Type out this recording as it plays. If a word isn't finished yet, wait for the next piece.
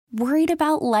Worried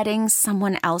about letting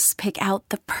someone else pick out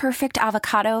the perfect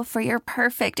avocado for your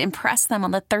perfect impress them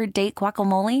on the third date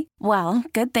guacamole? Well,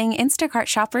 good thing Instacart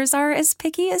shoppers are as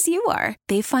picky as you are.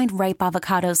 They find ripe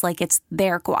avocados like it's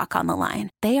their guac on the line.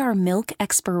 They are milk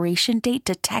expiration date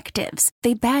detectives.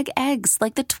 They bag eggs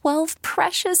like the 12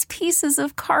 precious pieces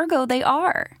of cargo they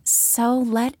are. So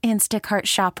let Instacart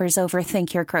shoppers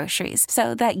overthink your groceries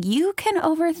so that you can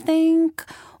overthink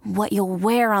what you'll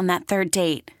wear on that third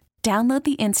date. Download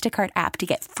the Instacart app to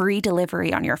get free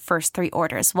delivery on your first 3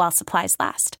 orders while supplies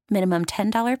last. Minimum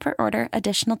 $10 per order.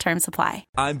 Additional terms apply.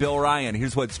 I'm Bill Ryan.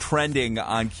 Here's what's trending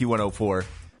on Q104.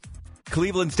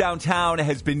 Cleveland's downtown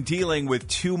has been dealing with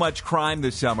too much crime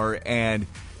this summer, and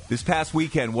this past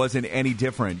weekend wasn't any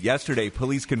different. Yesterday,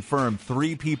 police confirmed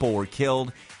 3 people were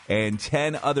killed and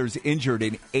 10 others injured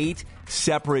in 8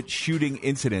 separate shooting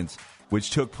incidents,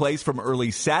 which took place from early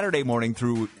Saturday morning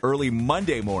through early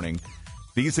Monday morning.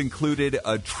 These included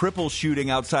a triple shooting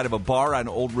outside of a bar on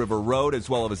Old River Road, as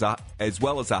well as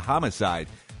a homicide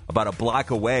about a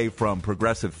block away from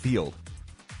Progressive Field.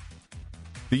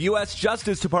 The U.S.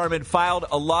 Justice Department filed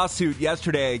a lawsuit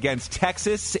yesterday against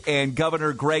Texas and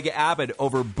Governor Greg Abbott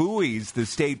over buoys the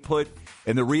state put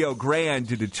in the Rio Grande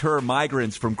to deter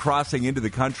migrants from crossing into the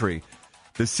country.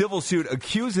 The civil suit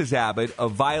accuses Abbott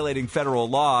of violating federal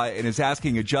law and is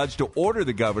asking a judge to order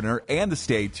the governor and the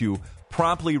state to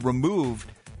promptly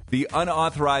removed the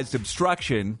unauthorized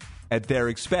obstruction at their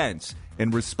expense.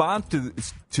 In response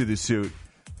to the suit,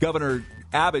 Governor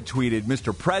Abbott tweeted,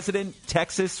 "Mr. President,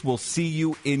 Texas will see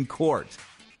you in court."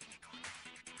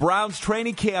 Browns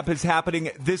training camp is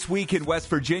happening this week in West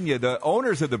Virginia. The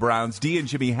owners of the Browns, Dee and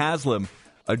Jimmy Haslam,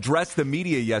 addressed the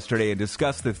media yesterday and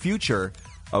discussed the future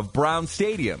of Brown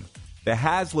Stadium. The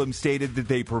Haslam stated that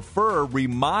they prefer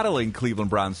remodeling Cleveland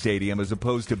Brown Stadium as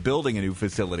opposed to building a new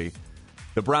facility.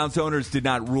 The Browns owners did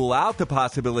not rule out the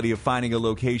possibility of finding a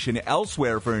location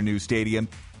elsewhere for a new stadium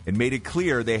and made it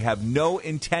clear they have no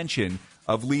intention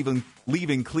of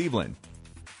leaving Cleveland.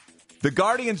 The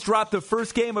Guardians dropped the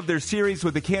first game of their series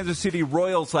with the Kansas City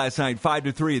Royals last night,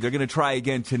 5-3. They're going to try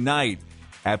again tonight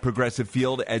at Progressive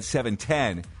Field at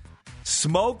 7:10.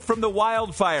 Smoke from the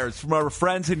wildfires from our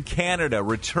friends in Canada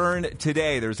return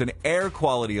today. There's an air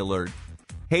quality alert.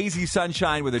 Hazy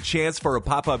sunshine with a chance for a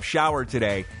pop-up shower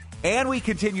today. And we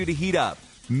continue to heat up,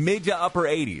 mid to upper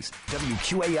 80s.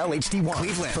 WQAL HD1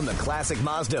 Cleveland from the Classic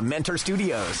Mazda Mentor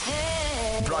Studios.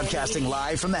 Hey. Broadcasting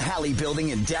live from the Halley Building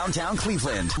in downtown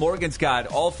Cleveland. Morgan's got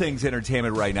all things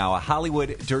entertainment right now, a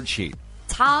Hollywood dirt sheet.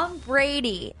 Tom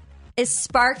Brady is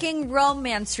sparking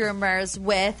romance rumors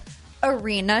with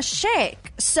Irina Shayk.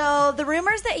 So the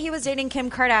rumors that he was dating Kim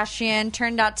Kardashian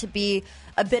turned out to be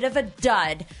a bit of a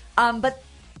dud. But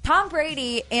Tom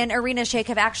Brady and Irina Shayk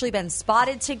have actually been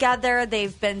spotted together.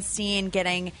 They've been seen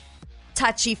getting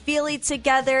touchy-feely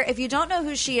together. If you don't know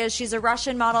who she is, she's a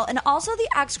Russian model and also the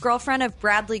ex-girlfriend of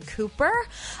Bradley Cooper.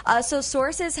 So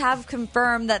sources have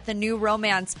confirmed that the new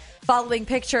romance following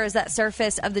pictures that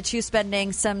surfaced of the two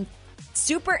spending some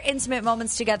super intimate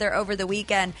moments together over the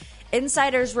weekend.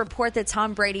 Insiders report that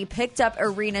Tom Brady picked up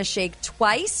Irina Shayk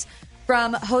twice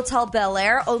from Hotel Bel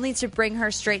Air, only to bring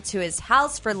her straight to his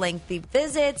house for lengthy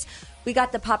visits. We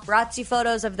got the paparazzi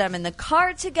photos of them in the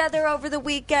car together over the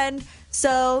weekend.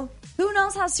 So who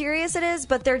knows how serious it is,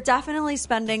 but they're definitely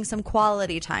spending some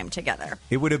quality time together.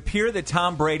 It would appear that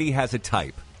Tom Brady has a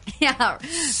type. Yeah.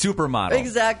 Supermodel.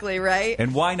 Exactly, right?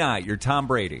 And why not? You're Tom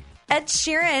Brady. Ed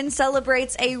Sheeran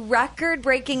celebrates a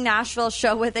record-breaking Nashville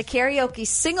show with a karaoke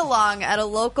sing-along at a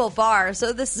local bar.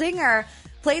 So the singer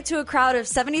played to a crowd of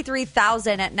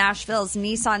 73,000 at Nashville's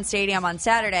Nissan Stadium on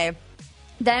Saturday,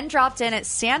 then dropped in at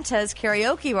Santa's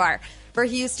karaoke bar, where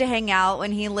he used to hang out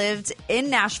when he lived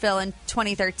in Nashville in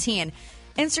 2013.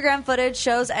 Instagram footage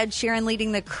shows Ed Sheeran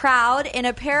leading the crowd in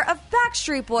a pair of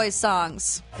Backstreet Boys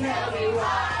songs. Tell me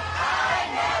why I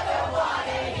never want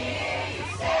to hear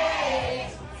you say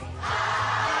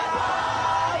I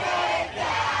want it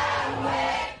that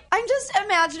way. I'm just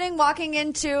imagining walking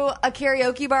into a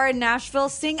karaoke bar in Nashville,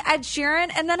 seeing Ed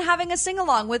Sheeran, and then having a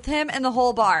sing-along with him and the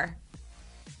whole bar.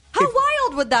 How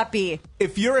wild would that be?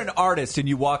 If you're an artist and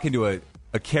you walk into a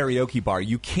karaoke bar,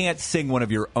 you can't sing one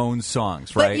of your own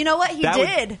songs, right? But you know what? He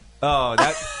did.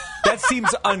 That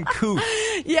seems uncouth.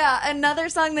 Yeah, another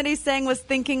song that he sang was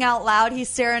Thinking Out Loud. He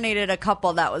serenaded a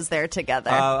couple that was there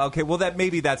together. Okay, well,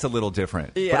 maybe that's a little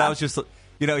different. Yeah. But I was just,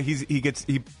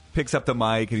 he picks up the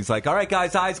mic and he's like, all right,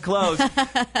 guys, eyes closed.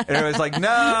 And everyone's like,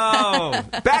 no,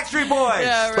 Backstreet Boys.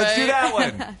 Yeah, right. Let's do that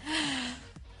one.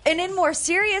 And in more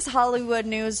serious Hollywood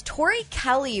news, Tori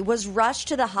Kelly was rushed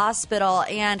to the hospital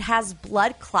and has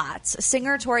blood clots.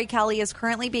 Singer Tori Kelly is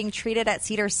currently being treated at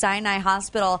Cedars-Sinai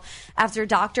Hospital after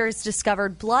doctors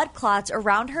discovered blood clots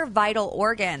around her vital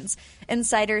organs.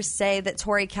 Insiders say that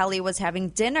Tori Kelly was having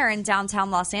dinner in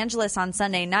downtown Los Angeles on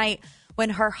Sunday night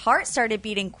when her heart started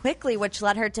beating quickly, which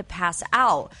led her to pass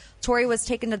out. Tori was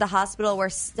taken to the hospital where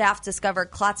staff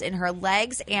discovered clots in her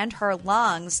legs and her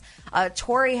lungs.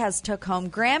 Tori has took home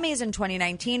Grammys in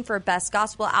 2019 for Best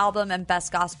Gospel Album and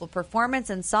Best Gospel Performance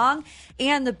and Song,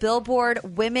 and the Billboard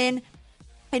Women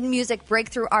in Music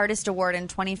Breakthrough Artist Award in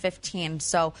 2015.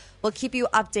 So we'll keep you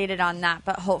updated on that,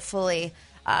 but hopefully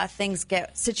things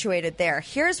get situated there.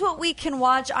 Here's what we can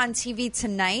watch on TV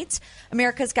tonight.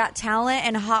 America's Got Talent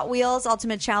and Hot Wheels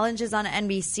Ultimate Challenge is on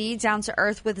NBC. Down to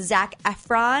Earth with Zac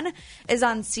Efron is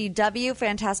on CW.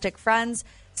 Fantastic Friends,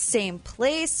 same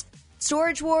place.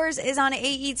 Storage Wars is on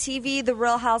AETV. The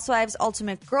Real Housewives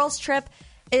Ultimate Girls Trip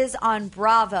is on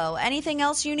Bravo. Anything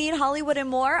else you need, Hollywood and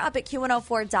more, up at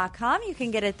Q104.com. You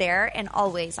can get it there and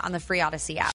always on the free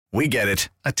Odyssey app. We get it.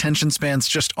 Attention spans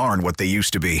just aren't what they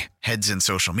used to be. Heads in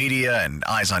social media and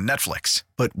eyes on Netflix.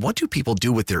 But what do people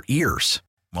do with their ears?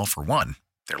 Well, for one,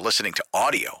 they're listening to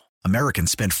audio. Americans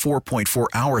spend 4.4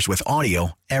 hours with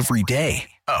audio every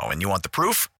day. Oh, and you want the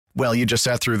proof? Well, you just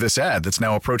sat through this ad that's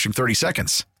now approaching 30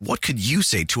 seconds. What could you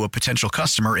say to a potential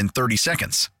customer in 30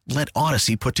 seconds? Let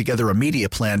Odyssey put together a media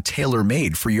plan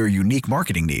tailor-made for your unique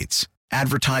marketing needs.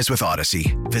 Advertise with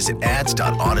Odyssey. Visit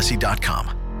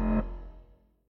ads.odyssey.com.